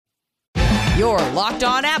Your Locked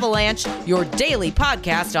On Avalanche, your daily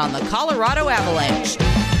podcast on the Colorado Avalanche.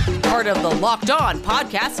 Part of the Locked On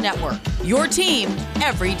Podcast Network, your team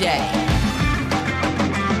every day.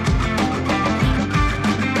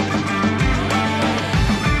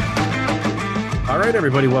 All right,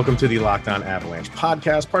 everybody, welcome to the Locked On Avalanche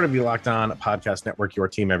podcast, part of the Locked On Podcast Network, your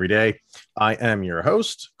team every day. I am your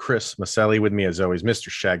host, Chris Maselli. With me, as always,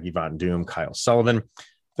 Mr. Shaggy Von Doom, Kyle Sullivan.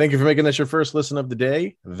 Thank you for making this your first listen of the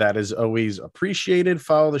day. That is always appreciated.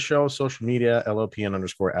 Follow the show, social media,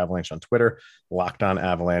 LOPN_Avalanche on Twitter, Locked On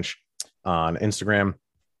Avalanche on Instagram.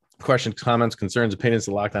 Questions, comments, concerns, opinions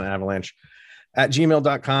to Locked On Avalanche at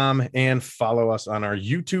gmail.com, and follow us on our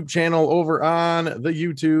YouTube channel over on the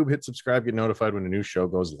YouTube. Hit subscribe, get notified when a new show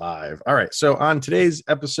goes live. All right, so on today's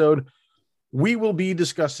episode, we will be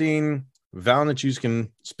discussing Val Nichushkin,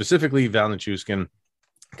 specifically Val Nichushkin,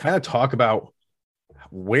 kind of talk about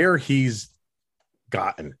where he's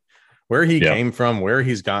gotten, where he came from, where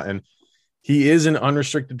he's gotten. He is an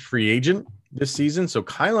unrestricted free agent this season, so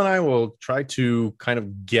Kyle and I will try to kind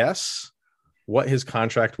of guess what his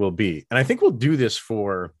contract will be. And I think we'll do this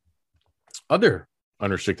for other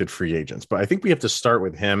unrestricted free agents, but I think we have to start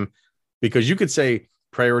with him because you could say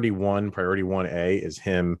priority 1A is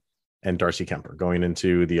him and Darcy Kuemper going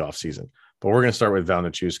into the offseason. But we're going to start with Val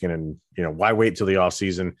Nichushkin, and why wait till the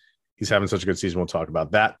offseason? He's having such a good season. We'll talk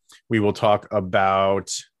about that. We will talk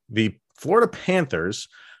about the Florida Panthers.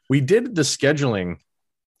 We did the scheduling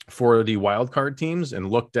for the wild card teams and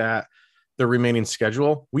looked at the remaining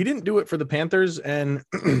schedule. We didn't do it for the Panthers, and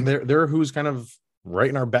they're who's kind of right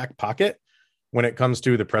in our back pocket when it comes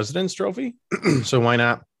to the President's Trophy. So why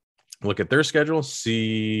not look at their schedule,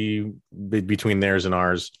 see between theirs and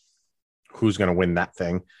ours who's going to win that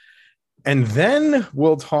thing. And then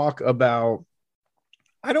we'll talk about,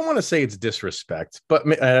 I don't want to say it's disrespect,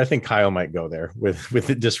 but I think Kyle might go there with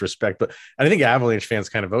the disrespect. But I think Avalanche fans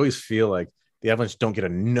kind of always feel like the Avalanche don't get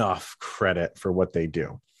enough credit for what they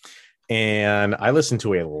do. And I listen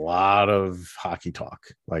to a lot of hockey talk.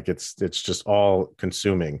 Like it's just all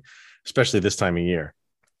consuming, especially this time of year.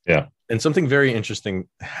 Yeah. And something very interesting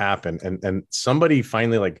happened. And somebody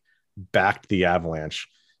finally backed the Avalanche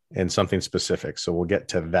in something specific. So we'll get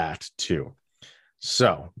to that too.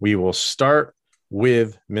 So we will start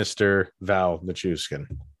with Mr. Val Nichushkin.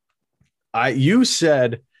 You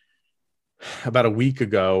said about a week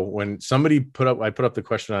ago when I put up the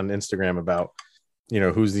question on Instagram about,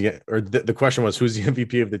 the question was, who's the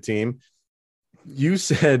MVP of the team? You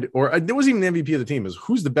said, or it wasn't even the MVP of the team, is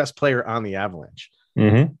who's the best player on the Avalanche?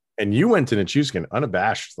 Mm-hmm. And you went to Nichushkin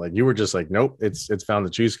unabashed. Like you were just like, nope, it's Val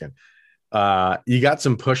Nichushkin. You got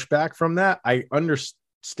some pushback from that. I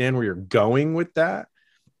understand where you're going with that.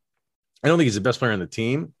 I don't think he's the best player on the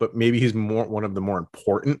team, but maybe he's one of the more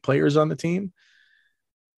important players on the team.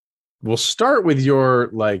 We'll start with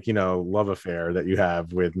your love affair that you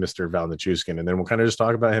have with Mr. Val Nichushkin, and then we'll kind of just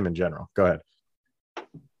talk about him in general. Go ahead.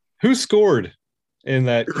 Who scored in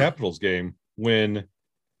that Capitals game when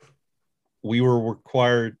we were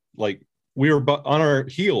required, we were on our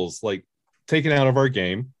heels, taken out of our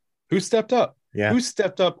game? Who stepped up? Yeah. Who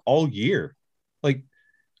stepped up all year?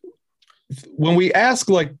 When we ask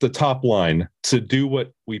the top line to do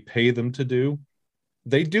what we pay them to do,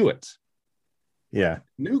 they do it. Yeah.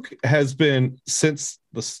 Nuke has been since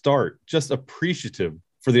the start just appreciative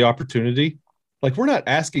for the opportunity. We're not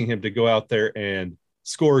asking him to go out there and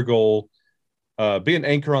score a goal, be an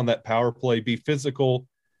anchor on that power play, be physical,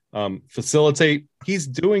 facilitate. He's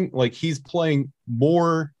doing he's playing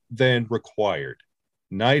more than required,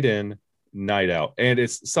 night in, night out. And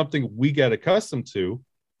it's something we get accustomed to.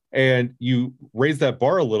 And you raise that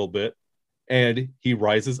bar a little bit and he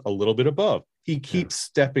rises a little bit above. He keeps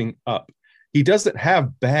stepping up. He doesn't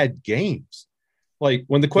have bad games.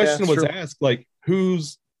 When the question was asked,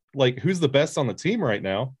 who's the best on the team right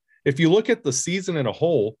now? If you look at the season in a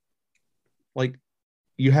whole,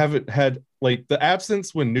 you haven't had the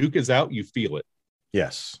absence when Nuke is out, you feel it.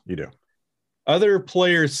 Yes, you do. Other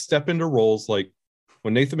players step into roles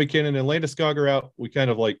when Nathan MacKinnon and Landeskog are out, we kind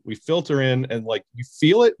of we filter in and you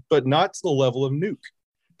feel it, but not to the level of Nuke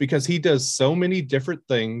because he does so many different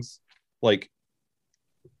things.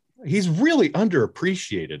 He's really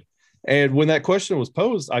underappreciated. And when that question was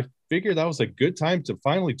posed, I figured that was a good time to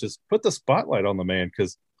finally just put the spotlight on the man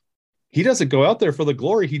because he doesn't go out there for the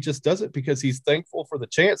glory. He just does it because he's thankful for the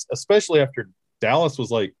chance, especially after Dallas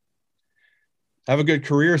was have a good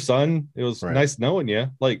career, son. It was nice knowing you.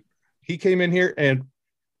 He came in here and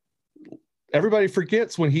everybody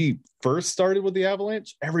forgets when he first started with the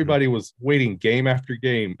Avalanche, everybody was waiting game after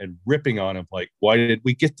game and ripping on him. Why did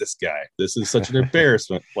we get this guy? This is such an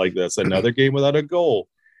embarrassment. That's another game without a goal.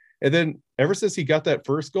 And then ever since he got that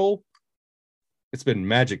first goal, it's been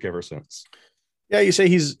magic ever since. Yeah, you say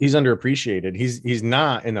he's underappreciated. He's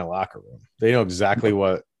not in the locker room. They know exactly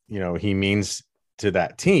what he means to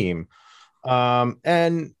that team.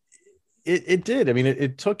 And it did. I mean,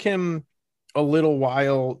 it took him a little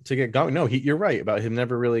while to get going. No, you're right about him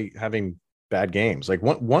never really having bad games. Like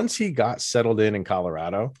once he got settled in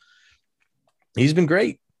Colorado, he's been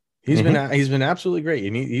great. He's been absolutely great,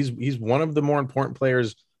 and he's one of the more important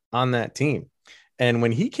players on that team. And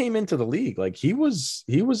when he came into the league, like he was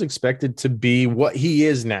expected to be what he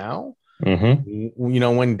is now.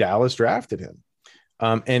 When Dallas drafted him,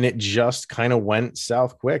 and it just kind of went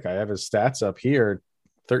south quick. I have his stats up here.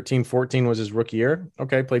 13-14 was his rookie year.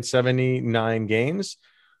 Okay, played 79 games,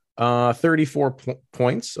 34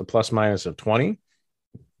 points, a plus minus of 20.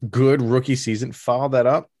 Good rookie season. Followed that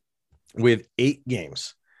up with 8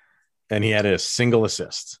 games, and he had a single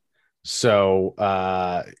assist. So,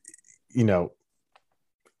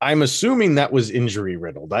 I'm assuming that was injury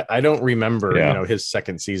riddled. I don't remember, his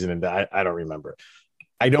second season, and I don't remember.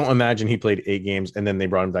 I don't imagine he played 8 games and then they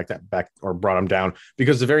brought him back or brought him down,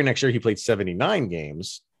 because the very next year he played 79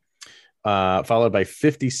 games, followed by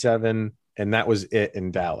 57, and that was it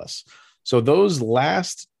in Dallas. So those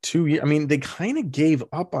last 2 years, I mean, they kind of gave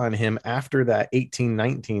up on him after that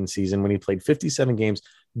 18-19 season when he played 57 games,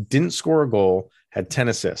 didn't score a goal, had 10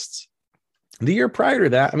 assists. The year prior to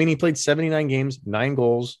that, I mean, he played 79 games, 9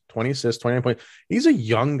 goals, 20 assists, 29 points. He's a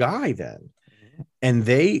young guy then. And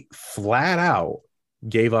they flat out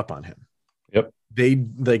gave up on him. Yep.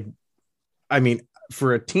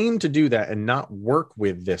 For a team to do that and not work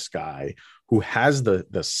with this guy who has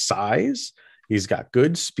the size, he's got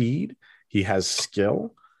good speed, he has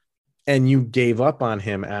skill, and you gave up on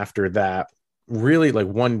him after that, really like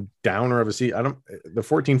one downer of a season. The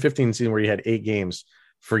 14-15 season where he had 8 games,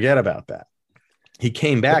 forget about that. He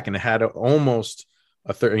came back and had almost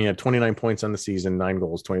a third. He had 29 points on the season, 9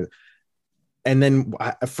 goals, 20. And then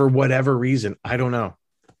for whatever reason, I don't know.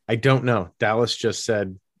 Dallas just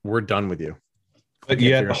said, we're done with you. But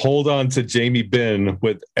yet hold on to Jamie Benn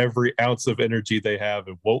with every ounce of energy they have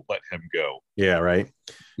and won't let him go. Yeah, right.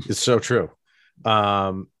 It's so true.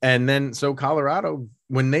 And then so Colorado,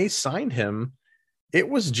 when they signed him, it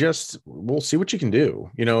was just, we'll see what you can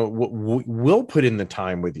do. We'll put in the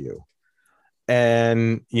time with you.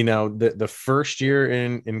 And, the first year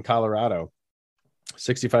in Colorado,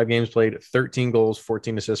 65 games played, 13 goals,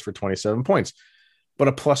 14 assists for 27 points, but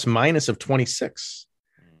a plus minus of 26.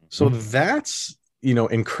 So that's,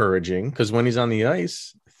 encouraging, because when he's on the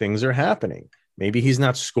ice, things are happening. Maybe he's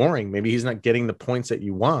not scoring. Maybe he's not getting the points that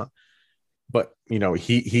you want, but,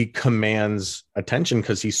 he commands attention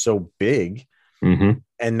because he's so big. And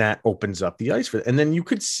that opens up the ice for it. And then you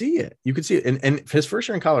could see it. And his first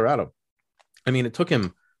year in Colorado, I mean, it took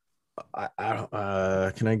him, can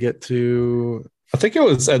I get to? I think it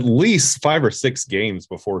was at least 5 or 6 games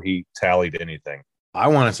before he tallied anything. I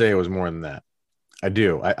want to say it was more than that. I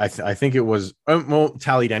do. I think it was,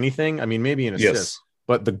 tallied anything. I mean, maybe an assist,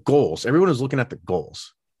 but the goals, everyone was looking at the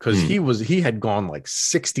goals because he had gone like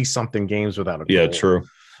 60 something games without a goal. Yeah, true.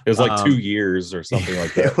 It was like 2 years or something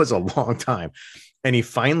like that. It was a long time. And he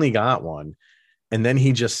finally got one. And then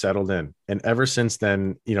he just settled in. And ever since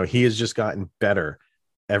then, he has just gotten better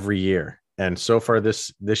every year. And so far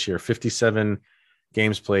this year, 57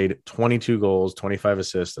 games played, 22 goals, 25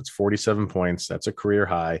 assists. That's 47 points. That's a career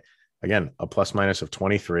high. Again, a plus minus of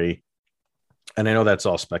 23. And I know that's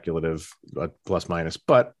all speculative, plus minus,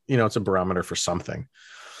 but it's a barometer for something.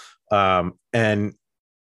 And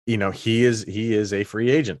he is a free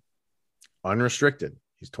agent, unrestricted.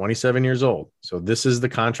 He's 27 years old. So this is the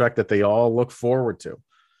contract that they all look forward to.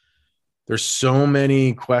 There's so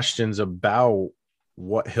many questions about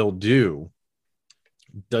what he'll do.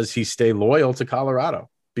 Does he stay loyal to Colorado?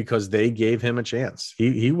 Because they gave him a chance.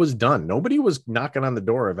 He was done. Nobody was knocking on the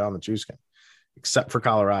door of Val Nichushkin except for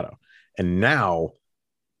Colorado. And now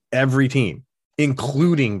every team,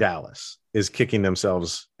 including Dallas, is kicking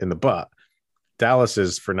themselves in the butt. Dallas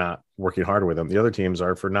is for not working hard with him. The other teams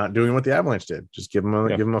are for not doing what the Avalanche did. Just give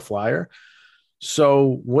him a flyer.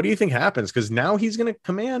 So what do you think happens? Because now he's going to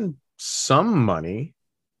command some money.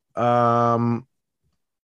 I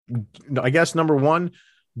guess number one,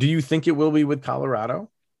 do you think it will be with Colorado?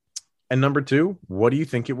 And number two, what do you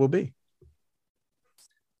think it will be?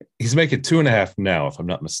 He's making 2.5 now, if I'm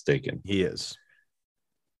not mistaken. He is.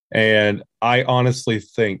 And I honestly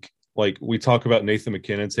think, like we talk about Nathan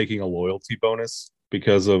MacKinnon taking a loyalty bonus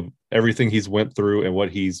because of everything he's went through and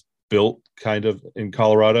what he's built kind of in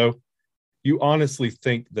Colorado. You honestly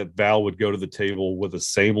think that Val would go to the table with the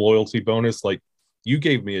same loyalty bonus? Like, you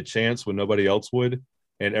gave me a chance when nobody else would,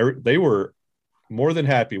 and they were more than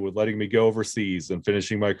happy with letting me go overseas and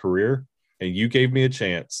finishing my career. And you gave me a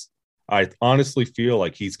chance. I honestly feel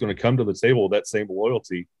like he's going to come to the table with that same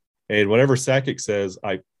loyalty. And whatever Sakic says,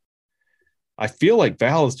 I feel like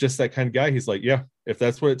Val is just that kind of guy. He's like, yeah, if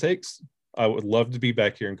that's what it takes, I would love to be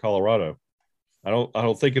back here in Colorado. I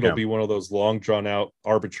don't think it'll be one of those long drawn out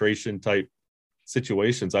arbitration type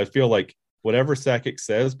situations. I feel like whatever Sakic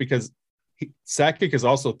says, because Sakic is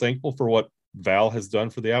also thankful for what Val has done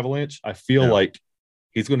for the Avalanche. I feel like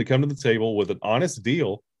he's going to come to the table with an honest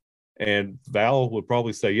deal, and Val would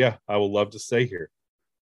probably say, yeah, I would love to stay here.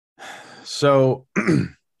 So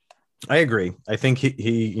I agree. I think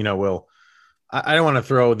he will. I don't want to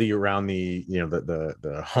throw around the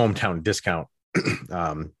hometown discount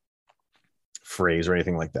phrase or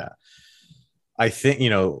anything like that. I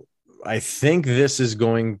think this is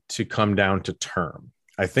going to come down to term.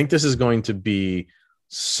 I think this is going to be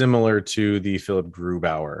similar to the Philip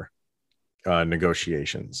Grubauer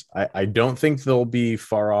negotiations. I don't think they'll be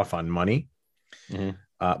far off on money,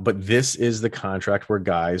 but this is the contract where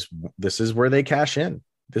this is where they cash in.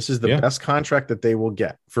 This is the best contract that they will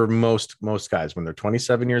get for most guys when they're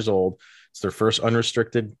 27 years old. It's their first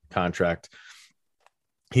unrestricted contract.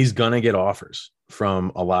 He's going to get offers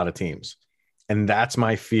from a lot of teams. And that's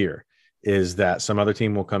my fear, is that some other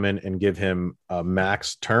team will come in and give him a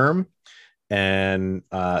max term, and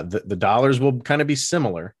the dollars will kind of be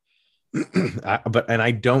similar. But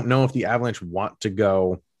I don't know if the Avalanche want to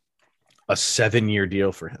go a 7-year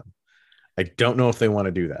deal for him. I don't know if they want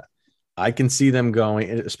to do that. I can see them going,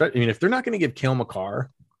 especially, if they're not going to give Cale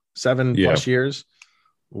Makar 7+ years,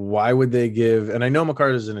 why would they give? And I know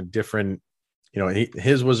Makar is in a different,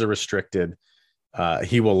 his was a restricted.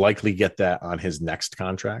 He will likely get that on his next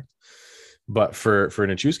contract. But for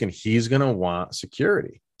Nichushkin, he's going to want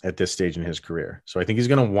security at this stage in his career. So I think he's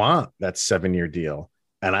going to want that 7-year deal.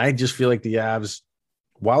 And I just feel like the Avs,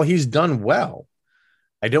 while he's done well,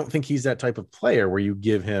 I don't think he's that type of player where you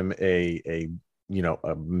give him a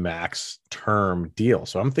max term deal.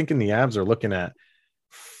 So I'm thinking the Avs are looking at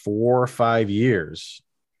 4 or 5 years.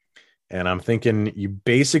 And I'm thinking you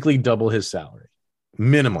basically double his salary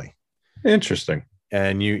minimally. Interesting.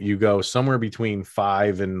 And you go somewhere between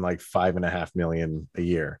 5 and like $5.5 million a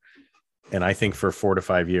year. And I think for 4 to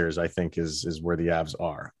 5 years, I think is where the Avs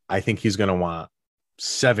are. I think he's going to want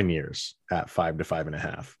 7 years at 5 to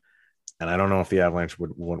 5.5. And I don't know if the Avalanche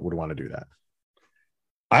would want to do that.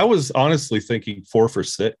 I was honestly thinking 4 for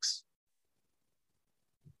 6.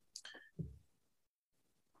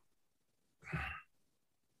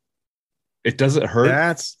 It doesn't hurt.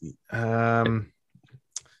 That's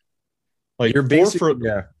like you're basically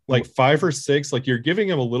like 5 or 6. Like you're giving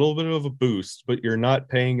him a little bit of a boost, but you're not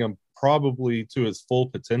paying him probably to his full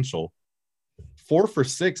potential. 4 for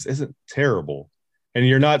 6 isn't terrible, and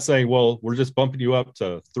you're not saying, well, we're just bumping you up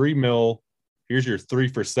to $3 million. Here's your 3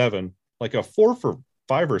 for 7. Like a 4 for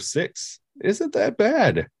 5 or 6 isn't that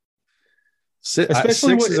bad.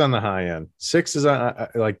 Especially 6 is on the high end. 6 is on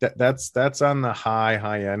like that. That's on the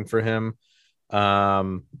high end for him. I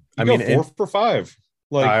mean, 4 for 5.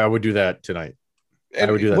 Like I would do that tonight.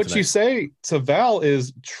 I would do that. What tonight. You say to Val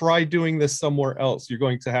is try doing this somewhere else. You're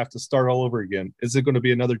going to have to start all over again. Is it going to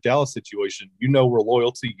be another Dallas situation? We're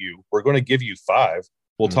loyal to you. We're going to give you 5.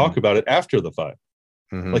 We'll talk about it after the 5.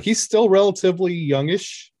 Like he's still relatively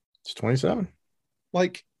youngish. It's 27.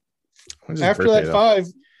 Like after that 5,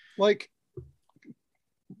 like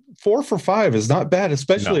 4 for 5 is not bad,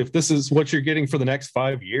 especially if this is what you're getting for the next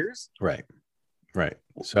 5 years. Right.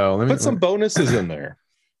 So let me put some bonuses in there.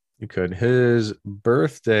 You could. His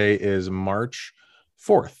birthday is March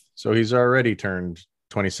 4th. So he's already turned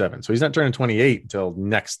 27. So he's not turning 28 until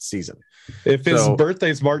next season. If his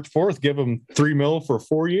birthday's March 4th, give him $3 million for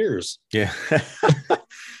 4 years. Yeah.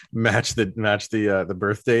 match the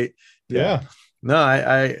birth date. Yeah. No,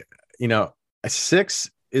 I a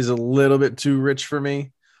 6 is a little bit too rich for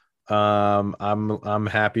me. I'm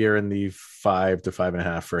happier in the 5 to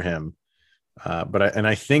 5.5 for him.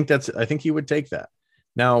 I think he would take that.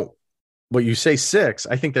 Now, what you say 6,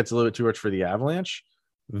 I think that's a little bit too much for the Avalanche.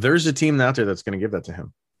 There's a team out there that's going to give that to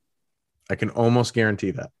him. I can almost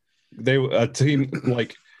guarantee that. A team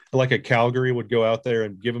like a Calgary would go out there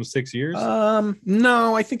and give him 6 years.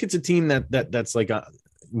 No, I think it's a team that's like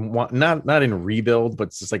not in rebuild, but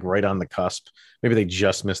it's just like right on the cusp. Maybe they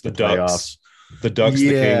just missed the playoffs. The Ducks, the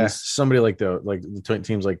Kings, somebody like the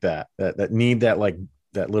teams like that need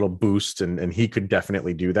that little boost, and he could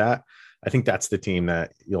definitely do that. I think that's the team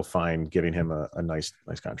that you'll find giving him a nice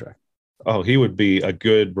contract. Oh, he would be a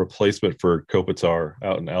good replacement for Kopitar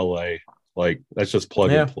out in LA. Like that's just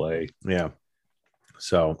plug and play. Yeah.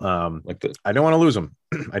 So Like the I don't want to lose him.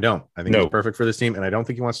 I don't. I think No. he's perfect for this team, and I don't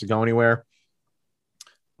think he wants to go anywhere.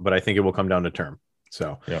 But I think it will come down to term.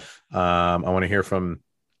 So Yeah. I want to hear from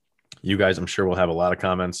you guys. I'm sure we'll have a lot of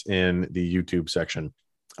comments in the YouTube section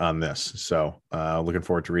on this. So looking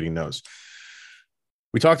forward to reading those.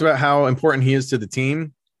 We talked about how important he is to the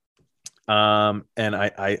team. And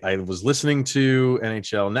I was listening to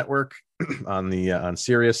NHL Network on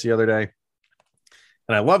Sirius the other day,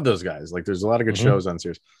 and I love those guys. Like, there's a lot of good shows on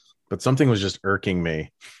Sirius, but something was just irking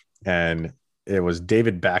me, and it was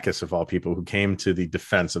David Backes, of all people, who came to the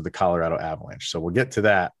defense of the Colorado Avalanche. So we'll get to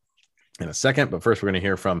that in a second, but first we're going to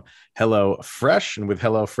hear from HelloFresh. And with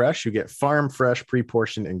HelloFresh, you get farm fresh,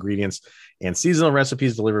 pre-portioned ingredients and seasonal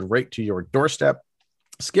recipes delivered right to your doorstep.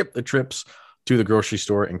 Skip the trips to the grocery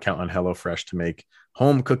store and count on HelloFresh to make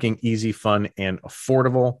home cooking easy, fun, and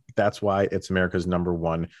affordable. That's why it's America's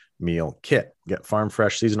 #1 meal kit. Get farm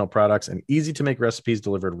fresh seasonal products and easy to make recipes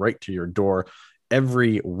delivered right to your door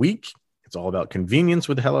every week. It's all about convenience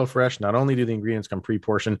with HelloFresh. Not only do the ingredients come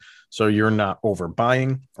pre-portioned, so you're not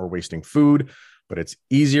overbuying or wasting food, but it's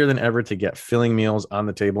easier than ever to get filling meals on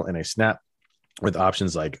the table in a snap with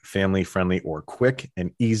options like family-friendly or quick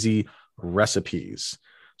and easy recipes.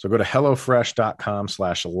 So go to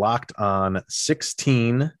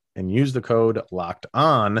HelloFresh.com/LockedOn16 and use the code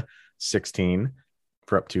LockedOn16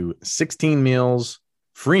 for up to 16 meals,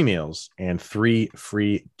 free meals, and 3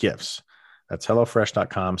 free gifts. That's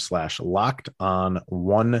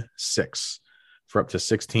HelloFresh.com/LockedOn16 for up to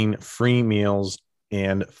 16 free meals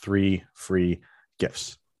and 3 free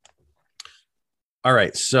gifts. All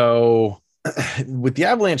right. So with the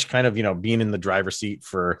Avalanche kind of, being in the driver's seat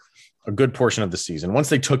for a good portion of the season, once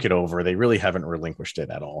they took it over, they really haven't relinquished it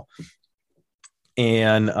at all.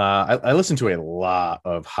 And I listened to a lot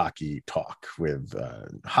of hockey talk with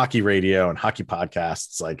hockey radio and hockey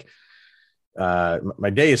podcasts. Like my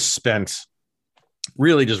day is spent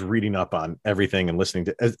really just reading up on everything and listening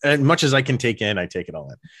to as much as I can take in. I take it all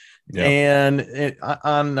in. Yeah. And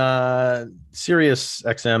on Sirius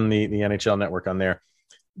XM, the NHL network on there,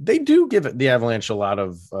 they do give the Avalanche a lot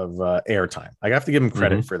of airtime. I have to give them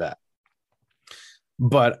credit for that.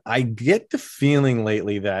 But I get the feeling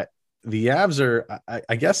lately that the Avs are,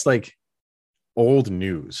 I guess, like old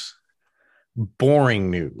news, boring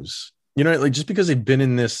news. Like, just because they've been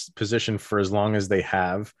in this position for as long as they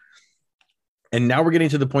have. And now we're getting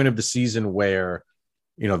to the point of the season where,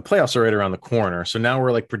 the playoffs are right around the corner. So now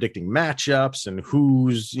we're like predicting matchups and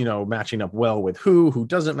who's, matching up well with who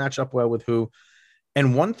doesn't match up well with who.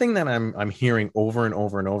 And one thing that I'm hearing over and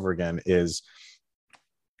over and over again is,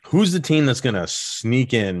 who's the team that's going to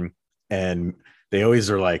sneak in? And they always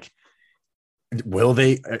are like,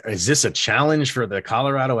 is this a challenge for the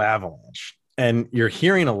Colorado Avalanche? And you're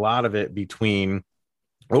hearing a lot of it between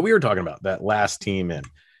what we were talking about, that last team in.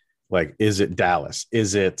 Like, is it Dallas?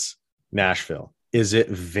 Is it Nashville? Is it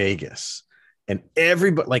Vegas? And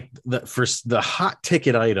everybody, like, the hot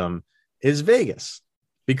ticket item is Vegas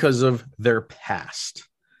because of their past.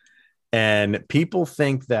 And people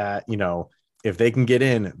think that, if they can get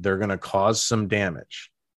in, they're going to cause some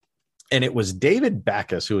damage. And it was David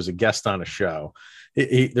Backes, who was a guest on a show.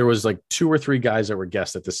 There was like 2 or 3 guys that were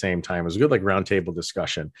guests at the same time. It was a good, like, roundtable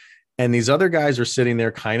discussion. And these other guys are sitting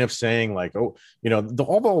there kind of saying, like, all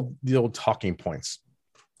the old talking points,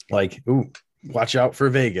 like, ooh, watch out for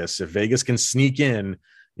Vegas. If Vegas can sneak in,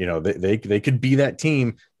 they could be that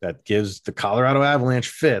team that gives the Colorado Avalanche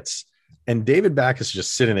fits. And David Backes is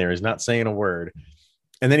just sitting there. He's not saying a word.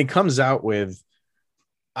 And then he comes out with,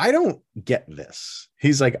 I don't get this.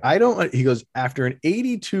 He's like, he goes, after an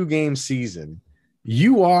 82 game season,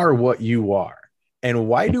 you are what you are. And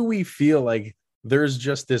why do we feel like there's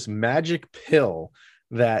just this magic pill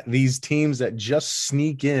that these teams that just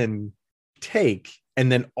sneak in take,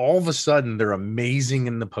 and then all of a sudden they're amazing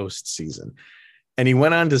in the postseason? And he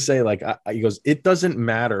went on to say, like, he goes, it doesn't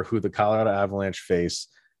matter who the Colorado Avalanche face.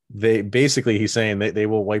 He's saying they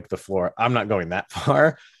will wipe the floor. I'm not going that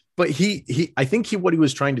far, but I think what he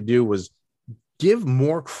was trying to do was give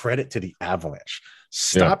more credit to the Avalanche.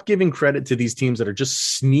 Stop giving credit to these teams that are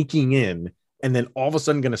just sneaking in and then all of a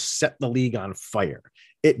sudden going to set the league on fire.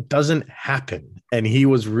 It doesn't happen. And he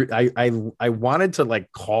was, I wanted to,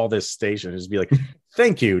 like, call this station and just be like,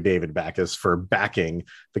 thank you, David Backes, for backing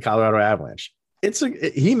the Colorado Avalanche.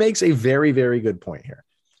 He makes a very, very good point here.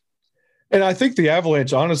 And I think the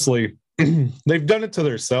Avalanche, honestly, they've done it to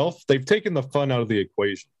themselves. They've taken the fun out of the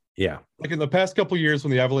equation. Yeah. Like, in the past couple of years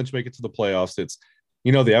when the Avalanche make it to the playoffs, it's,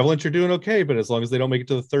 the Avalanche are doing okay, but as long as they don't make it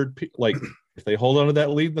to the third, if they hold on to that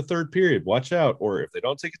lead in the third period, watch out. Or if they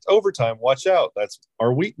don't take it to overtime, watch out. That's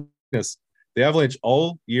our weakness. The Avalanche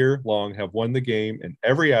all year long have won the game in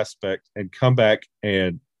every aspect and come back,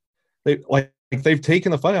 and they've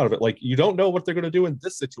taken the fun out of it. Like, you don't know what they're going to do in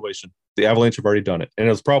this situation. The Avalanche have already done it, and it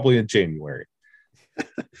was probably in January.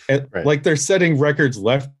 And right. Like, they're setting records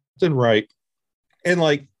left and right. And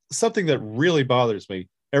like, something that really bothers me,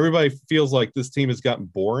 everybody feels like this team has gotten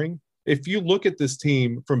boring. If you look at this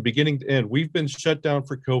team from beginning to end, we've been shut down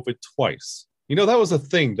for COVID twice. That was a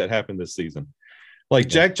thing that happened this season. Like,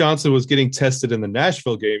 Jack Johnson was getting tested in the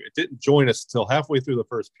Nashville game. It didn't join us until halfway through the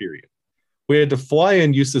first period. We had to fly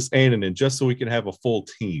in Justus Annunen just so we can have a full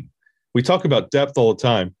team. We talk about depth all the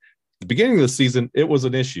time. At the beginning of the season, it was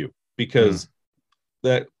an issue because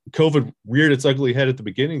that COVID reared its ugly head at the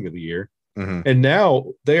beginning of the year. Mm-hmm. And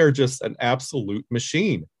now they are just an absolute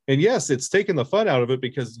machine. And yes, it's taken the fun out of it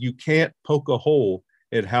because you can't poke a hole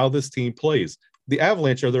in how this team plays. The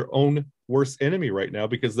Avalanche are their own worst enemy right now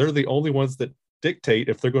because they're the only ones that dictate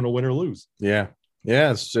if they're going to win or lose. Yeah.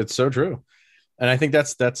 It's so true. And I think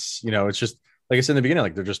that's it's just like I said in the beginning,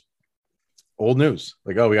 like, they're just old news.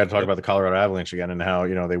 Like, oh, we got to talk about the Colorado Avalanche again and how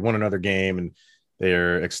they won another game and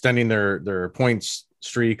they're extending their points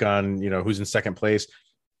streak on who's in second place.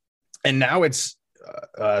 And now it's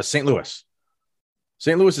St. Louis.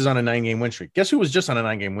 St. Louis is on a 9-game win streak. Guess who was just on a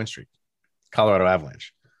 9-game win streak? Colorado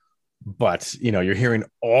Avalanche. But you're hearing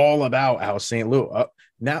all about how St. Louis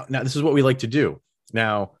now this is what we like to do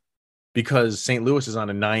now, because St. Louis is on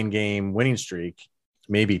a 9-game winning streak,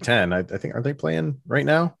 maybe 10. I think, are they playing right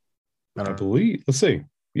now? I believe. Let's see.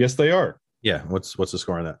 Yes, they are. Yeah. What's the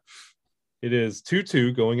score on that? It is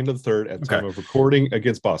 2-2 going into the third at the time of recording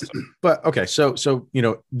against Boston. But okay, so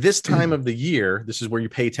this time of the year, this is where you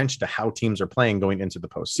pay attention to how teams are playing going into the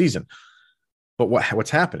postseason. But what's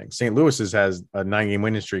happening? St. Louis has a 9-game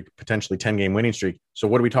winning streak, potentially 10-game winning streak. So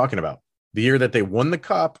what are we talking about? The year that they won the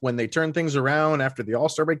cup, when they turned things around after the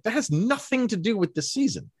All-Star break, that has nothing to do with this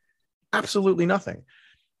season. Absolutely nothing.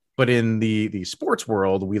 But in the sports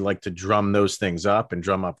world, we like to drum those things up and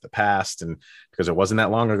drum up the past. And because it wasn't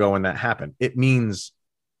that long ago when that happened, it means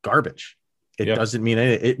garbage. It doesn't mean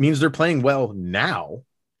anything. It means they're playing well now.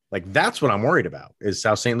 Like, that's what I'm worried about, is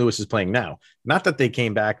how St. Louis is playing now. Not that they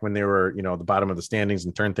came back when they were, the bottom of the standings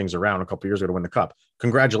and turned things around a couple of years ago to win the cup.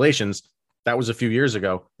 Congratulations. That was a few years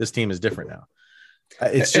ago. This team is different now.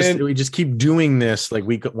 It's just, we just keep doing this. Like,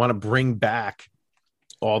 we want to bring back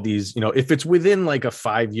all these, if it's within like a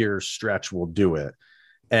 5-year stretch, we'll do it.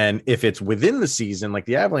 And if it's within the season, like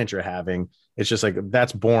the Avalanche are having, it's just like,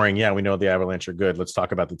 that's boring. Yeah, we know the Avalanche are good. Let's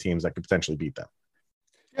talk about the teams that could potentially beat them.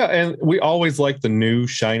 Yeah, and we always like the new,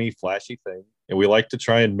 shiny, flashy thing. And we like to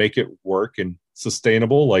try and make it work and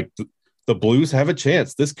sustainable. Like, the Blues have a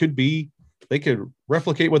chance. This could be, they could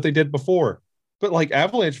replicate what they did before. But like,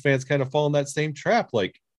 Avalanche fans kind of fall in that same trap.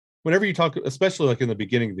 Like, whenever you talk, especially like in the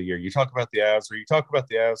beginning of the year, you talk about the Avs, or you talk about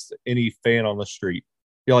the Avs to any fan on the street.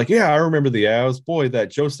 You're like, yeah, I remember the Avs. Boy,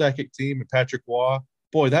 that Joe Sakic team and Patrick Waugh.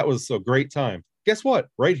 Boy, that was a great time. Guess what?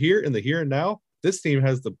 Right here in the here and now, this team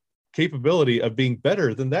has the capability of being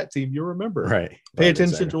better than that team you remember. Right. Pay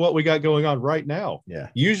attention to what we got going on right now. Yeah.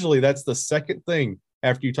 Usually that's the second thing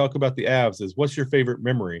after you talk about the Avs is, what's your favorite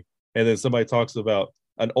memory? And then somebody talks about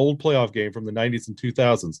an old playoff game from the 90s and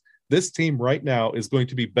 2000s. This team right now is going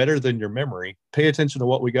to be better than your memory. Pay attention to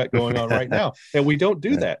what we got going on right now. And we don't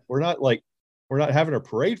do that. We're not having a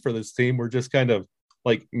parade for this team. We're just kind of,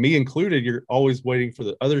 like, me included, you're always waiting for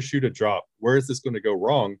the other shoe to drop. Where is this going to go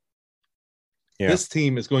wrong? Yeah. This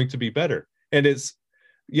team is going to be better. And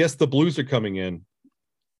yes, the Blues are coming in.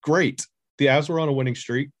 Great. The Avs were on a winning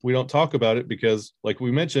streak. We don't talk about it because, like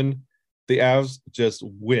we mentioned, the Avs just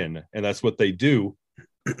win. And that's what they do.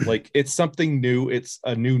 Like, it's something new. It's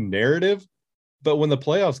a new narrative. But when the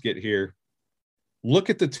playoffs get here, look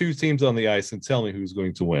at the two teams on the ice and tell me who's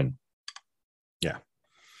going to win. Yeah.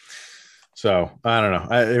 So I don't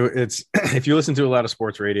know. It's if you listen to a lot of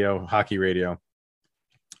sports radio, hockey radio,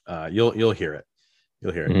 you'll hear it.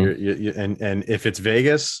 You'll hear it. Mm-hmm. And if it's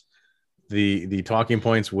Vegas, the talking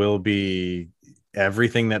points will be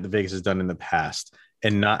everything that the Vegas has done in the past,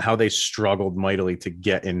 and not how they struggled mightily to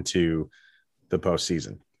get into the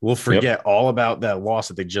postseason. We'll forget all about that loss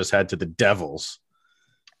that they just had to the Devils,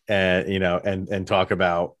 and and talk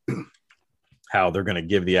about how they're going to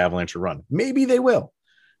give the Avalanche a run. Maybe they will,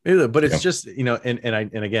 but it's just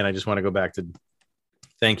and again, I just want to go back to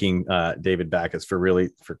thanking David Backes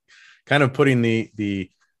for kind of putting the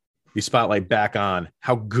spotlight back on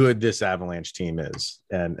how good this Avalanche team is,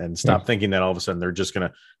 and stop thinking that all of a sudden they're just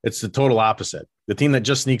it's the total opposite. The team that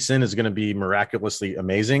just sneaks in is going to be miraculously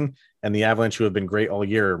amazing, and the Avalanche, who have been great all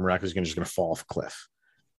year, are miraculously just going to fall off a cliff.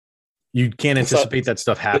 you can't anticipate that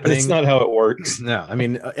stuff happening. It's not how it works. No, I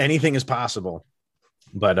mean, anything is possible,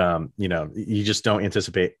 but you just don't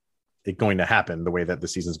anticipate it going to happen the way that the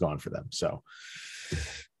season's gone for them. So,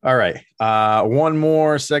 all right, one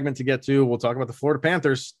more segment to get to. We'll talk about the Florida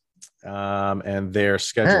Panthers and their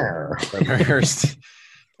schedule.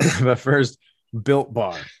 But first, Built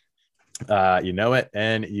Bar. You know it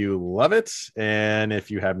and you love it. And if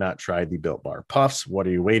you have not tried the Built Bar Puffs, what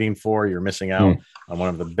are you waiting for? You're missing out on one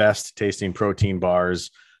of the best tasting protein bars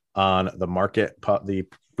on the market. The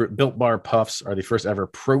Built Bar Puffs are the first ever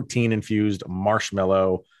protein infused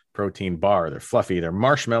marshmallow protein bar. They're fluffy, they're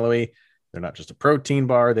marshmallowy. They're not just a protein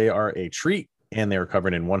bar, they are a treat, and they are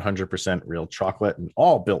covered in 100% real chocolate. And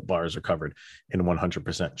all Built Bars are covered in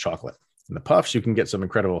 100% chocolate. In the Puffs, you can get some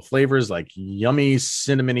incredible flavors like yummy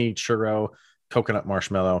cinnamony churro, coconut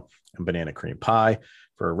marshmallow, and banana cream pie.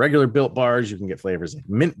 For regular Built Bars, you can get flavors like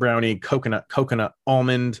mint brownie, coconut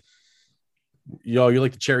almond. You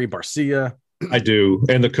like the cherry barcia? I do,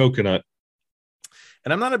 and the coconut.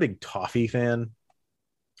 And I'm not a big toffee fan.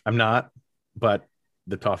 I'm not, but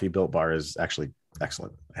the toffee Built Bar is actually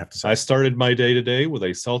excellent, I have to say. I started my day today with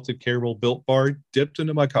a salted caramel Built Bar dipped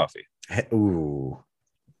into my coffee. Ooh,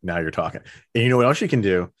 now you're talking. And you know what else you can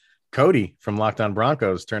do? Cody from Locked On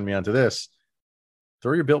Broncos turned me onto this.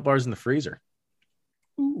 Throw your Built Bars in the freezer.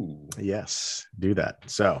 Ooh. Yes, do that.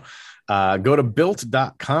 So go to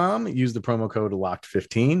built.com, use the promo code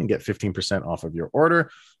LOCKED15 and get 15% off of your order.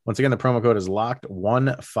 Once again, the promo code is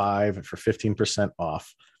LOCKED15 for 15%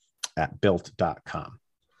 off at built.com.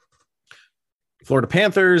 Florida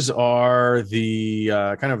Panthers are the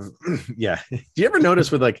kind of, yeah. Do you ever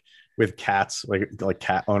notice with cats, like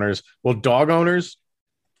cat owners, well, dog owners,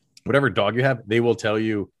 whatever dog you have, they will tell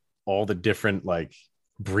you all the different like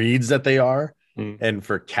breeds that they are. And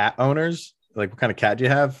for cat owners, like what kind of cat do you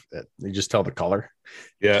have? You just tell the color.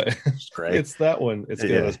 Yeah, it's great. It's that one.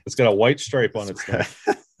 It's got a white stripe on its neck.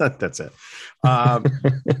 That's it. So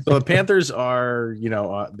the Panthers are,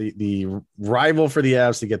 the rival for the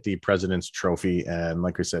Avs to get the President's Trophy. And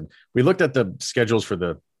like we said, we looked at the schedules for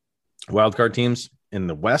the wildcard teams in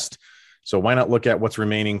the West. So why not look at what's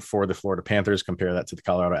remaining for the Florida Panthers, compare that to the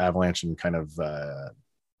Colorado Avalanche, and kind of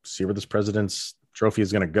see where this President's Trophy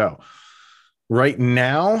is going to go. Right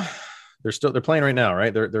now, they're playing right now,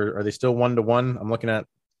 right? Are they still 1-1? I'm looking at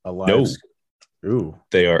a live. No. Ooh,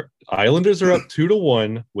 they are. Islanders are up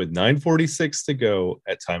 2-1 with 9:46 to go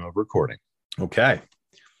at time of recording. Okay,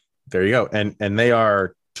 there you go. And they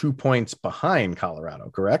are 2 points behind Colorado,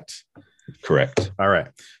 correct? Correct. All right.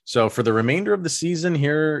 So for the remainder of the season,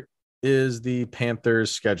 here is the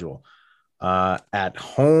Panthers' schedule: at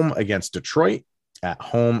home against Detroit, at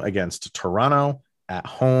home against Toronto, at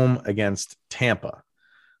home against Tampa.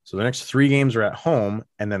 So the next 3 games are at home,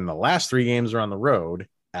 and then the last 3 games are on the road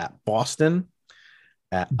at Boston,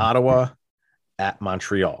 at Ottawa, at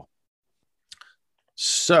Montreal.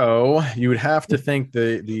 So you would have to think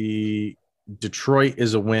the Detroit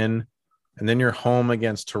is a win, and then you're home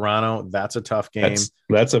against Toronto. That's a tough game.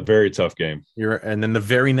 That's a very tough game. And then the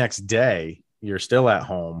very next day, you're still at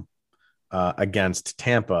home against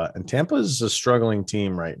Tampa, and Tampa is a struggling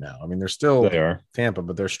team right now. I mean, they are Tampa,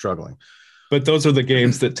 but they're struggling. But those are the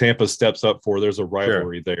games that Tampa steps up for. There's a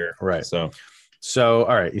rivalry there, right? So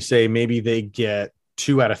all right, you say maybe they get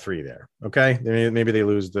 2 out of 3 there. Okay, maybe they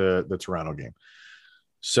lose the Toronto game.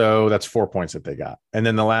 So that's 4 points that they got, and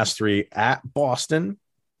then the last 3 at Boston,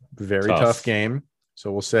 very tough game.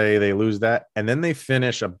 So we'll say they lose that, and then they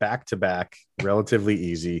finish a back-to-back, relatively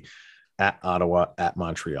easy, at Ottawa, at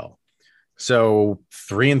Montreal. So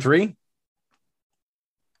 3-3.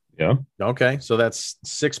 Yeah. Okay. So that's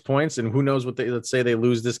 6 points. And who knows let's say they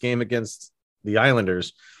lose this game against the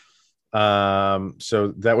Islanders.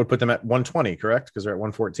 So that would put them at 120, correct? Because they're at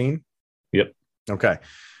 114. Yep. Okay.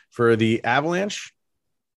 For the Avalanche,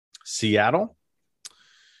 Seattle,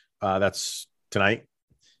 that's tonight.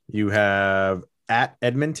 You have at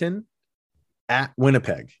Edmonton, at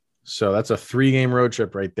Winnipeg. So that's a 3-game road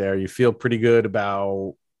trip right there. You feel pretty good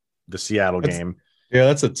about the Seattle game. Yeah,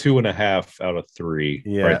 that's a 2.5 out of 3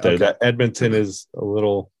 right there. Okay. That Edmonton is a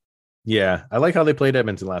little. Yeah, I like how they played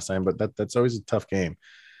Edmonton last time, but that's always a tough game.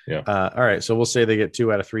 Yeah. All right, so we'll say they get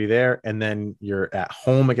 2 out of 3 there, and then you're at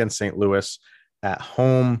home against St. Louis, at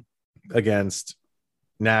home against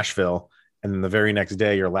Nashville, and then the very next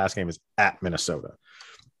day, your last game is at Minnesota.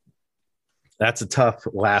 That's a tough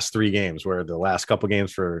last 3 games, where the last couple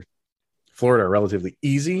games for Florida are relatively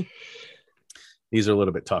easy. These are a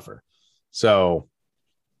little bit tougher. So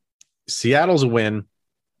Seattle's a win.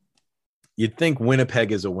 You'd think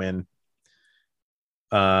Winnipeg is a win.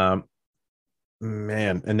 Man.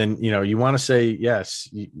 And then, you want to say, yes,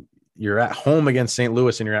 you're at home against St.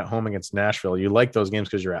 Louis and you're at home against Nashville. You like those games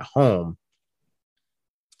because you're at home.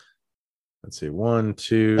 Let's see, 1,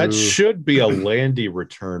 2. That should be a Landy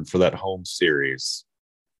return for that home series.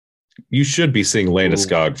 You should be seeing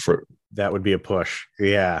Landeskog for that. Would be a push.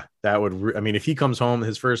 Yeah, that would. I mean, if he comes home,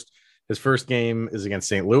 his first game is against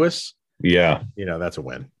St. Louis. Yeah, that's a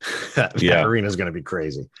win. that arena is going to be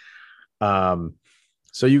crazy.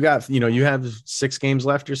 So you have 6 games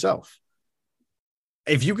left yourself.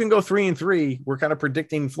 If you can go 3-3, we're kind of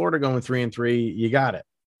predicting Florida going 3-3. You got it.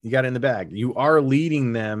 You got it in the bag. You are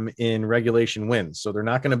leading them in regulation wins, so they're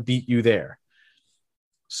not going to beat you there.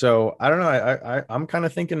 So I don't know. I'm kind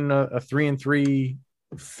of thinking a 3-3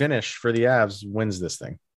 finish for the Avs wins this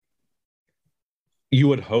thing. You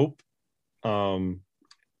would hope. Then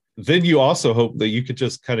you also hope that you could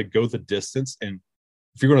just kind of go the distance, and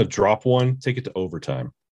if you're going to drop one, take it to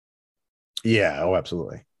overtime. Yeah. Oh,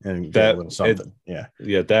 absolutely. And get a little something. Yeah.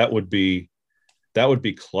 That would be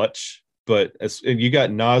clutch. But and you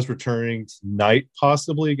got Nas returning tonight,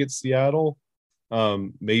 possibly against Seattle,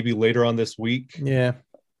 maybe later on this week. Yeah.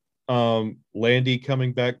 Landy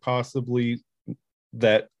coming back possibly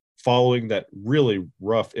that following that really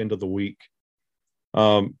rough end of the week.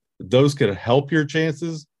 Those could help your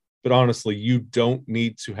chances, but honestly, you don't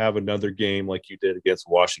need to have another game like you did against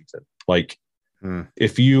Washington. Like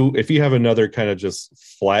if you have another kind of just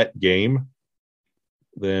flat game,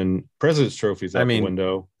 then President's Trophy's out the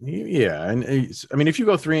window. Yeah. And I mean, if you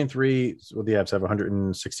go 3-3, well, the Avs have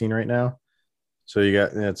 116 right now. So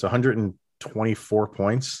it's 124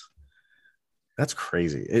 points. That's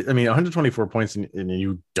crazy. 124 points and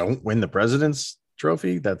you don't win the President's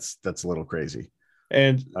Trophy. That's a little crazy.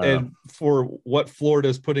 And for what Florida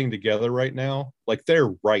is putting together right now, like they're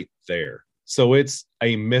right there. So it's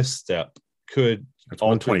a misstep. It's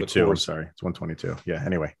 122. I'm sorry. It's 122. Yeah.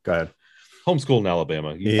 Anyway, go ahead. Homeschool in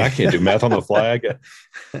Alabama. I can't do math on the fly.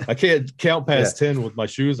 I can't count past 10 with my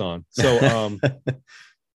shoes on. So,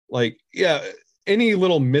 any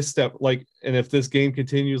little misstep, and if this game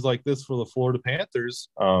continues like this for the Florida Panthers,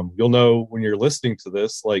 you'll know when you're listening to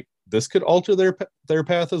this, like this could alter their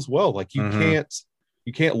path as well. Like you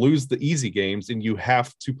can't lose the easy games, and you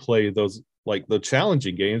have to play those like the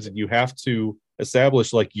challenging games, and you have to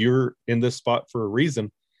establish like you're in this spot for a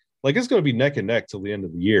reason. Like it's going to be neck and neck till the end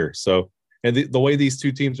of the year. So. And the way these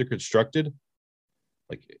two teams are constructed,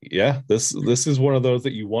 this is one of those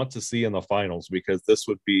that you want to see in the finals, because this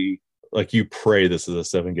would be like you pray this is a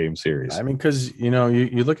 7-game series. I mean, because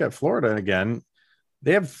you look at Florida again,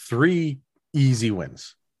 they have 3 easy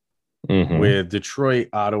wins with Detroit,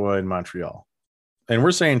 Ottawa, and Montreal, and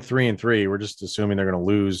we're saying 3-3. We're just assuming they're going to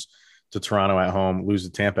lose to Toronto at home, lose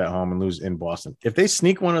to Tampa at home, and lose in Boston. If they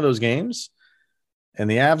sneak one of those games, and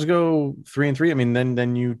the Avs go 3-3, I mean,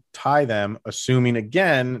 then you tie them, assuming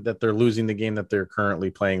again that they're losing the game that they're currently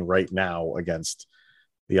playing right now against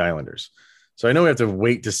the Islanders. So I know we have to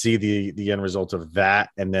wait to see the end result of that,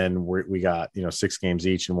 and then we got 6 games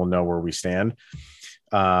each, and we'll know where we stand.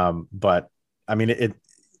 But I mean,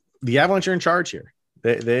 the Avalanche are in charge here.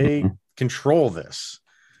 They control this.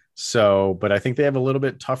 So, but I think they have a little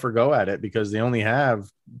bit tougher go at it because they only have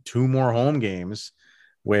 2 more home games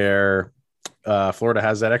where Florida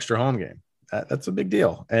has that extra home game. That's a big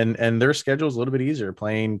deal. And their schedule is a little bit easier,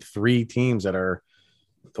 playing 3 teams that are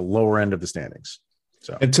at the lower end of the standings.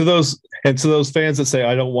 So, and to those fans that say,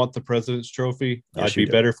 I don't want the President's Trophy, I'd be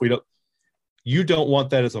better if we don't. You don't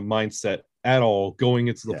want that as a mindset at all going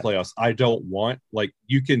into the playoffs. I don't want, like,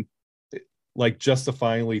 you can like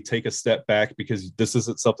justifyingly take a step back because this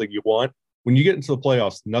isn't something you want. When you get into the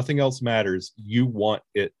playoffs, nothing else matters. You want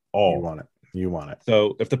it all. You want it.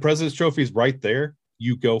 So if the President's Trophy is right there,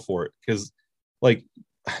 you go for it, because like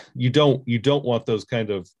you don't want those kind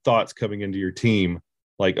of thoughts coming into your team.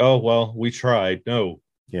 Like, oh, well, we tried. No,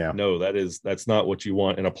 that's not what you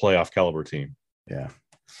want in a playoff caliber team. Yeah.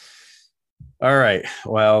 All right.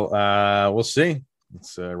 Well, we'll see.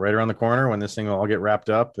 It's right around the corner when this thing will all get wrapped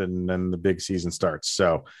up, and then the big season starts.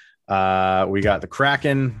 So we got the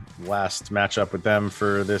Kraken, last matchup with them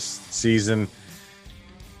for this season.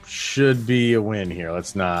 Should be a win here.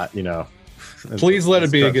 Let's not, please let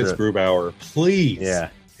it be against Grubauer. Please.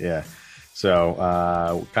 Yeah. So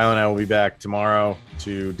Kyle and I will be back tomorrow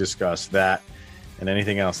to discuss that and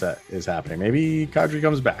anything else that is happening. Maybe Kadri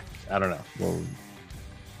comes back. I don't know. Well,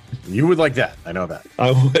 you would like that. I know that.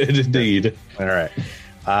 I would indeed. All right.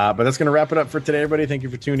 But that's going to wrap it up for today, everybody. Thank you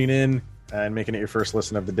for tuning in and making it your first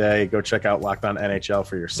listen of the day. Go check out Locked On NHL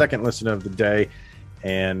for your second listen of the day.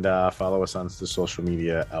 And follow us on the social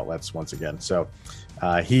media outlets once again. So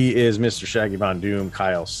he is Mr. Shaggy Von Doom,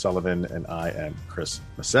 Kyle Sullivan, and I am Chris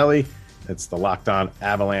Maselli. It's the Locked On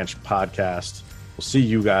Avalanche podcast. We'll see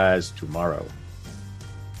you guys tomorrow.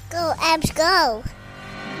 Go, Abs, go.